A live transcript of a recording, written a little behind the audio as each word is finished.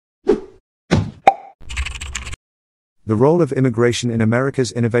The role of immigration in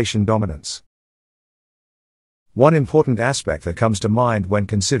America's innovation dominance. One important aspect that comes to mind when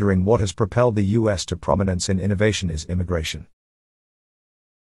considering what has propelled the U.S. to prominence in innovation is immigration.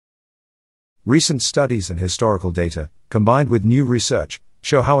 Recent studies and historical data, combined with new research,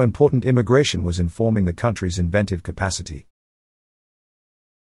 show how important immigration was in forming the country's inventive capacity.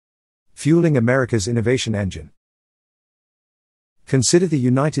 Fueling America's innovation engine. Consider the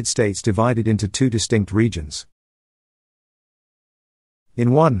United States divided into two distinct regions.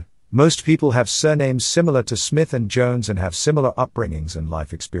 In one, most people have surnames similar to Smith and Jones and have similar upbringings and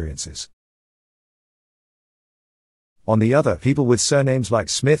life experiences. On the other, people with surnames like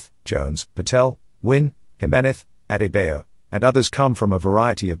Smith, Jones, Patel, Wynn, Jimenez, Adebayo, and others come from a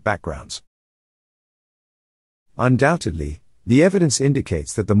variety of backgrounds. Undoubtedly, the evidence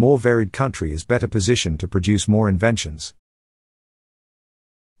indicates that the more varied country is better positioned to produce more inventions.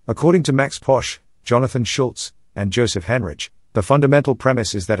 According to Max Posch, Jonathan Schultz, and Joseph Henrich, the fundamental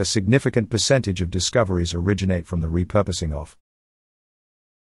premise is that a significant percentage of discoveries originate from the repurposing of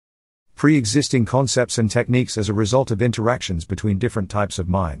pre-existing concepts and techniques as a result of interactions between different types of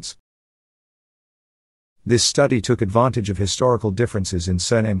minds. This study took advantage of historical differences in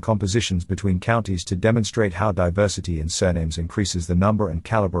surname compositions between counties to demonstrate how diversity in surnames increases the number and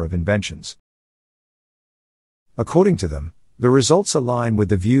caliber of inventions. According to them, the results align with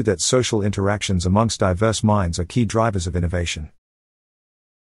the view that social interactions amongst diverse minds are key drivers of innovation.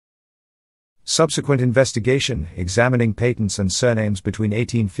 Subsequent investigation, examining patents and surnames between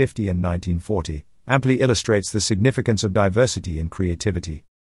 1850 and 1940, amply illustrates the significance of diversity in creativity.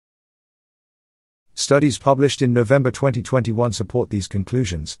 Studies published in November 2021 support these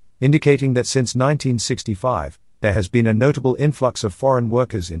conclusions, indicating that since 1965, there has been a notable influx of foreign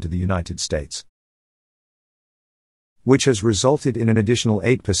workers into the United States, which has resulted in an additional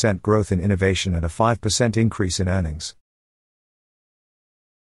 8% growth in innovation and a 5% increase in earnings.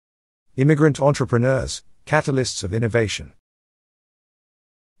 Immigrant entrepreneurs, catalysts of innovation.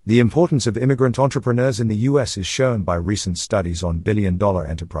 The importance of immigrant entrepreneurs in the U.S. is shown by recent studies on billion-dollar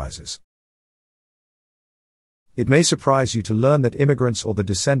enterprises. It may surprise you to learn that immigrants or the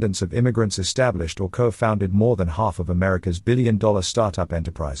descendants of immigrants established or co-founded more than half of America's billion-dollar startup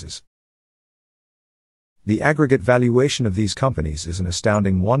enterprises. The aggregate valuation of these companies is an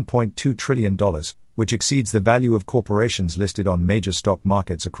astounding $1.2 trillion, which exceeds the value of corporations listed on major stock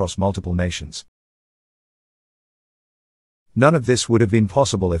markets across multiple nations. None of this would have been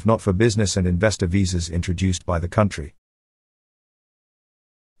possible if not for business and investor visas introduced by the country.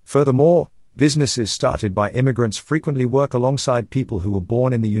 Furthermore, businesses started by immigrants frequently work alongside people who were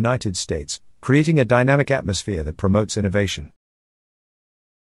born in the United States, creating a dynamic atmosphere that promotes innovation.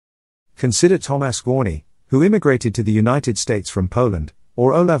 Consider Thomas Gorny, who immigrated to the United States from Poland,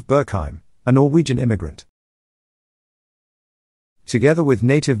 or Olav Berkheim, a Norwegian immigrant. Together with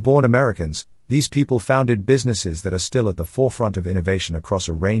native-born Americans, these people founded businesses that are still at the forefront of innovation across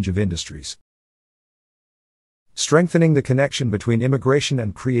a range of industries, strengthening the connection between immigration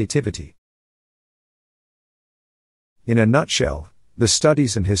and creativity. In a nutshell, the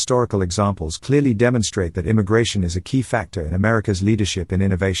studies and historical examples clearly demonstrate that immigration is a key factor in America's leadership in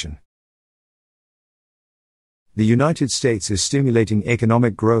innovation. The United States is stimulating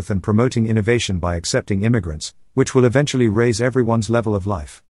economic growth and promoting innovation by accepting immigrants, which will eventually raise everyone's level of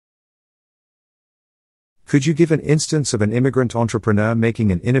life. Could you give an instance of an immigrant entrepreneur making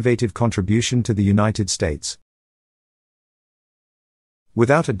an innovative contribution to the United States?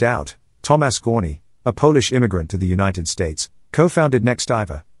 Without a doubt, Thomas Gorny, a Polish immigrant to the United States, co-founded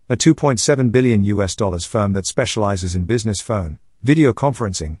NextIva, a $2.7 billion firm that specializes in business phone, video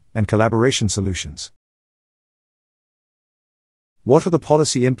conferencing, and collaboration solutions. What are the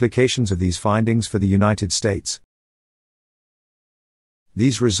policy implications of these findings for the United States?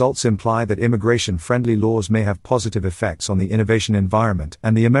 These results imply that immigration-friendly laws may have positive effects on the innovation environment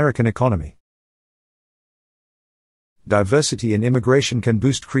and the American economy. Diversity in immigration can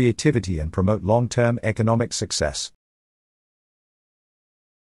boost creativity and promote long-term economic success.